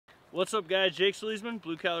What's up guys, Jake Sleesman,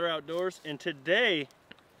 Blue Collar Outdoors, and today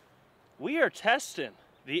we are testing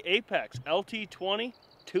the Apex LT-20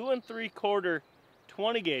 2 3/4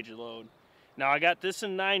 20 gauge load. Now I got this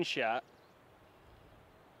in 9-shot.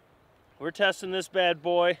 We're testing this bad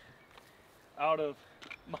boy out of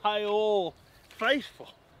my old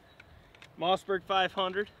faithful Mossberg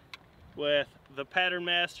 500 with the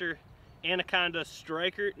PATTERNMASTER Anaconda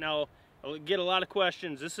Striker. Now I'll get a lot of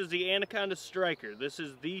questions. This is the Anaconda Striker. This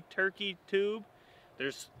is the turkey tube.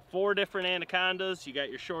 There's 4 different Anacondas. You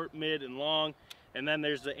got your short, mid, and long, and then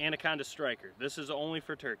there's the Anaconda Striker. This is only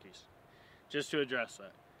for turkeys, just to address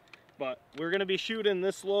that. But we're gonna be shooting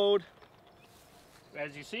this load,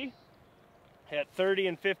 as you see, at 30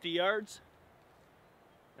 and 50 yards,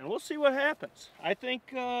 and we'll see what happens. I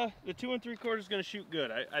think the 2 3/4 is gonna shoot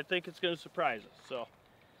good. I think it's gonna surprise us. So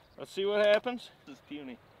let's see what happens. This is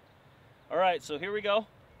puny. All right, so here we go.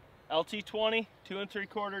 LT-20, 2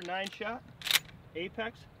 3/4, 9-shot,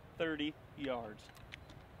 Apex, 30 yards.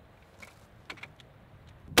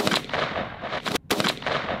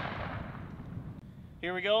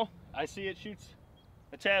 Here we go. I see it shoots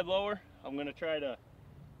a tad lower. I'm gonna try to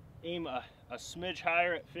aim a smidge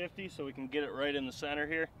higher at 50 so we can get it right in the center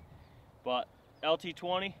here. But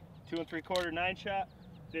LT-20, 2 3/4, 9-shot,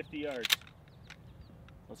 50 yards.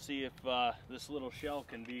 Let's see if this little shell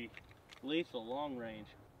can be lethal long range.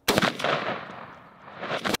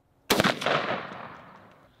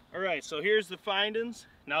 All right, so here's the findings.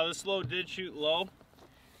 Now this load did shoot low,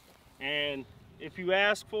 and if you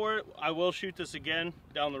ask for it, I will shoot this again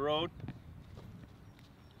down the road.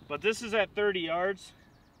 But this is at 30 yards.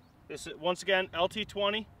 This is, once again,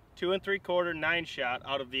 LT-20, 2 3/4, 9-shot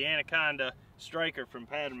out of the Anaconda Striker from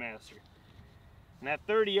PATTERNMASTER. And at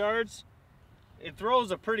 30 yards, it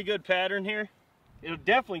throws a pretty good pattern here. It'll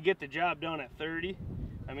definitely get the job done at 30.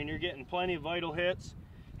 I mean, you're getting plenty of vital hits.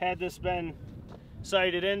 Had this been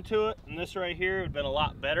sighted into it, and this right here, it would have been a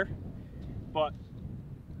lot better. But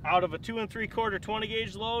out of a 2 3/4 20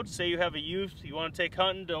 gauge load, say you have a youth, you want to take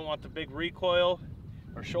hunting, don't want the big recoil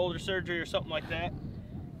or shoulder surgery or something like that,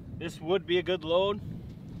 this would be a good load,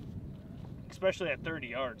 especially at 30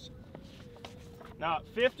 yards. Now at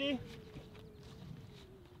 50,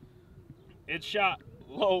 it shot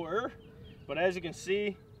lower, but as you can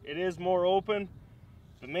see, it is more open.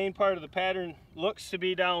 The main part of the pattern looks to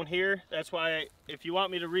be down here. That's why if you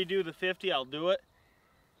want me to redo the 50, I'll do it,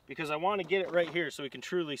 because I want to get it right here so we can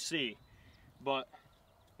truly see. But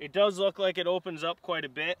it does look like it opens up quite a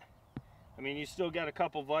bit. I mean, you still got a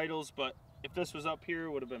couple vitals, but if this was up here,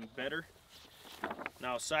 it would have been better.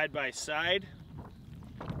 Now side by side,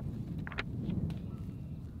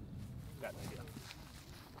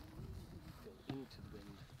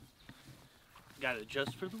 got it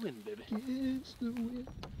just for the wind, baby. It's the wind.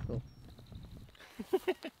 Oh.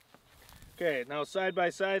 Okay, now side by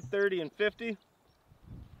side, 30 and 50.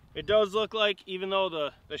 It does look like, even though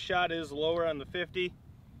the shot is lower on the 50,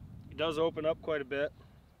 it does open up quite a bit.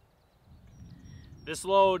 This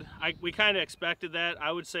load, we kind of expected that.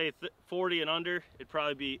 I would say 40 and under, it'd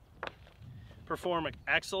probably perform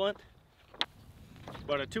excellent.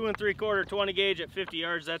 But a 2 3/4 20 gauge at 50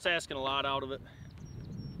 yards, that's asking a lot out of it.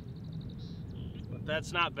 But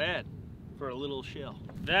that's not bad for a little shell.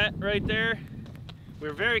 That right there,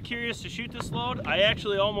 we're very curious to shoot this load. I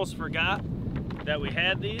actually almost forgot that we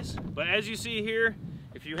had these. But as you see here,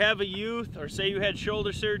 if you have a youth, or say you had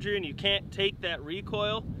shoulder surgery and you can't take that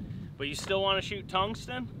recoil, but you still want to shoot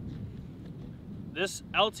tungsten, this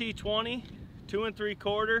LT-20 2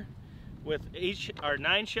 3/4 with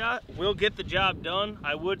 9-shot will get the job done.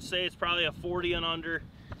 I would say it's probably a 40 and under.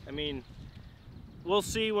 I mean, we'll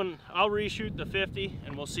see when I'll reshoot the 50,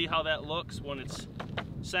 and we'll see how that looks when it's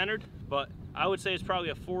centered. But I would say it's probably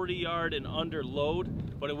a 40 yard and under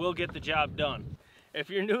load, but it will get the job done. If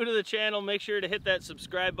you're new to the channel, make sure to hit that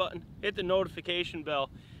subscribe button, hit the notification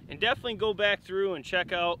bell, and definitely go back through and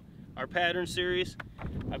check out our pattern series.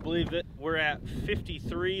 I believe that we're at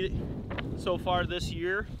 53 so far this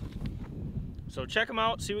year. So check them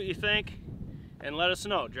out, see what you think, and let us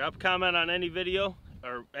know. Drop a comment on any video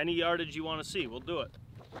or any yardage you want to see. We'll do it.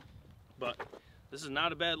 But this is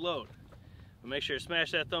not a bad load. But make sure to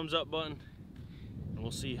smash that thumbs up button, and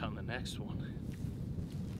we'll see you on the next one.